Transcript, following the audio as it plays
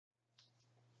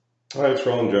Hi, it's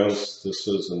Roland Jones. This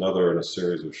is another in a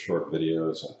series of short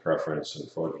videos on preference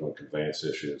and fraudulent conveyance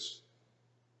issues.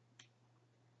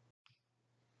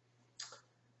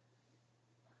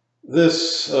 The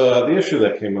issue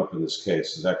that came up in this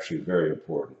case is actually very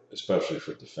important, especially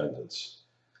for defendants.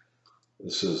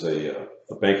 This is a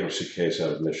bankruptcy case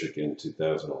out of Michigan,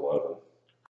 2011.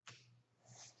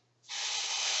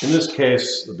 In this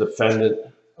case, the defendant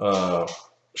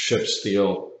shipped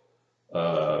steel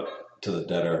to the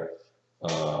debtor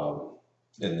um,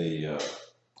 in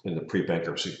the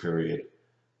pre-bankruptcy period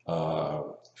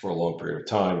for a long period of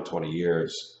time, 20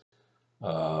 years.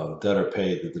 Debtor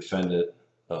paid the defendant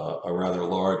a rather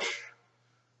large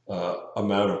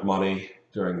amount of money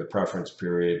during the preference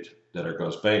period. Debtor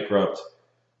goes bankrupt,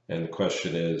 and the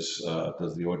question is,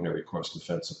 does the ordinary course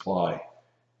defense apply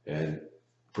and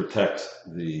protect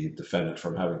the defendant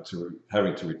from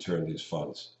having to return these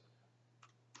funds?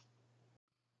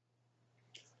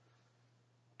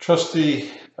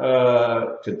 Trustee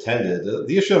contended.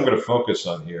 The issue I'm going to focus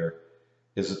on here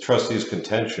is the trustee's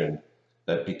contention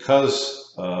that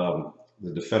because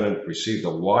the defendant received a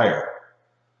wire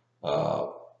uh,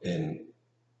 in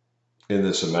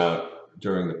this amount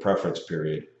during the preference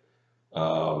period,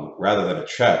 rather than a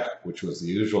check, which was the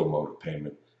usual mode of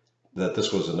payment, that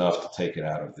this was enough to take it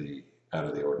out of the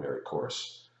ordinary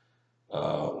course.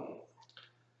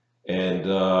 And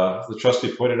the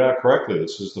trustee pointed out correctly,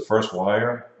 this is the first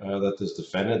wire that this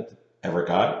defendant ever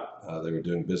got. They were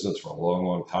doing business for a long,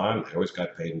 long time. They always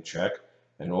got paid in check.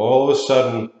 And all of a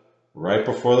sudden, right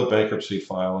before the bankruptcy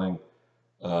filing,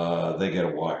 they get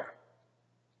a wire.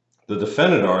 The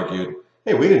defendant argued,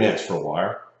 hey, we didn't ask for a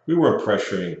wire. We weren't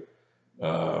pressuring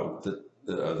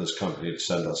this company to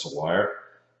send us a wire.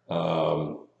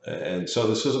 And so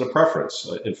this isn't a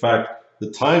preference. In fact,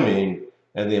 the timing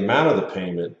and the amount of the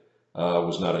payment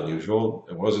was not unusual.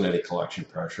 There wasn't any collection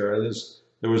pressure.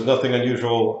 There was nothing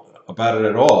unusual about it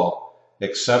at all,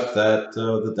 except that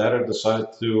the debtor decided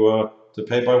to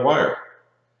pay by wire.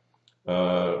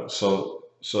 So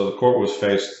the court was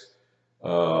faced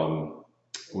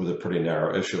with a pretty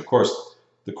narrow issue. Of course,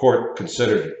 the court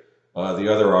considered the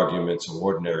other arguments of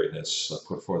ordinariness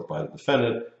put forth by the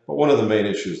defendant, but one of the main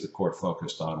issues the court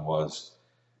focused on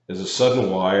is a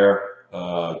sudden wire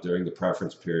during the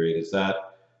preference period. Is that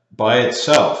by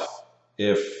itself,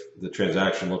 if the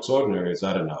transaction looks ordinary, is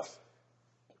that enough?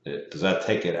 Does that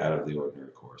take it out of the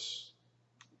ordinary course?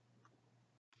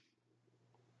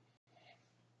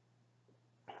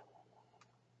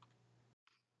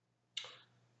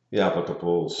 The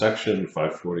applicable section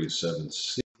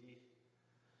 547C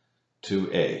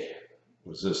 2A.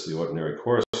 Was this the ordinary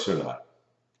course or not?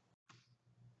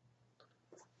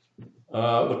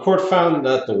 The court found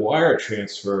that the wire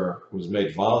transfer was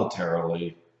made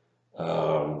voluntarily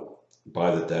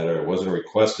by the debtor. It wasn't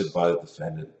requested by the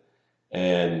defendant.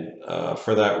 And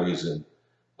for that reason,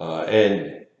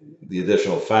 and the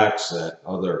additional facts that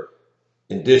other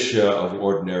indicia of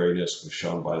ordinariness was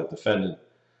shown by the defendant,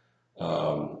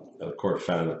 the court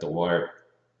found that the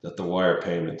wire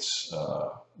payments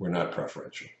were not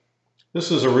preferential.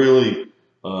 This is a really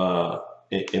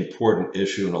important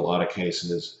issue in a lot of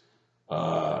cases.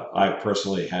 I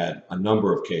personally had a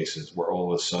number of cases where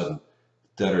all of a sudden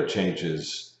debtor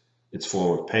changes its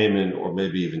form of payment or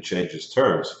maybe even changes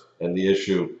terms, and the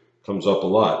issue comes up a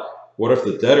lot. What if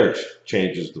the debtor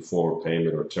changes the form of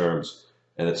payment or terms,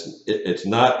 and it's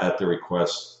not at the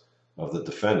request of the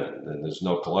defendant, and there's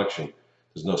no collection,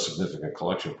 there's no significant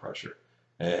collection pressure,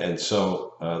 and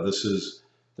so this is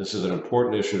an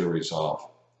important issue to resolve,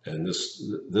 and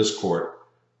this court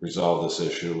resolved this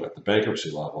issue at the bankruptcy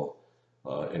level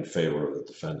in favor of the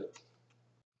defendant.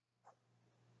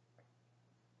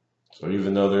 So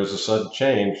even though there's a sudden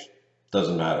change, it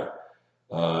doesn't matter.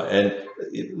 And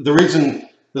the reason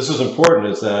this is important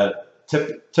is that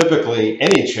typically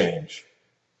any change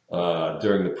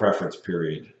during the preference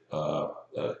period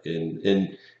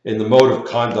in the mode of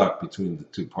conduct between the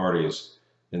two parties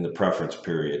in the preference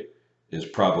period is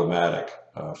problematic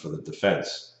for the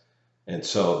defense. And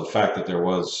so the fact that there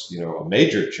was, a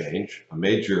major change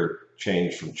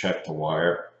from check to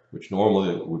wire, which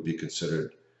normally would be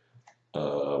considered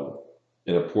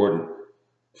an important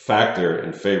factor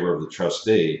in favor of the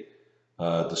trustee,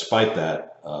 despite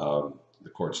that, the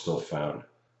court still found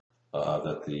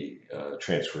that the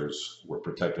transfers were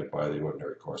protected by the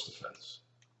ordinary course defense.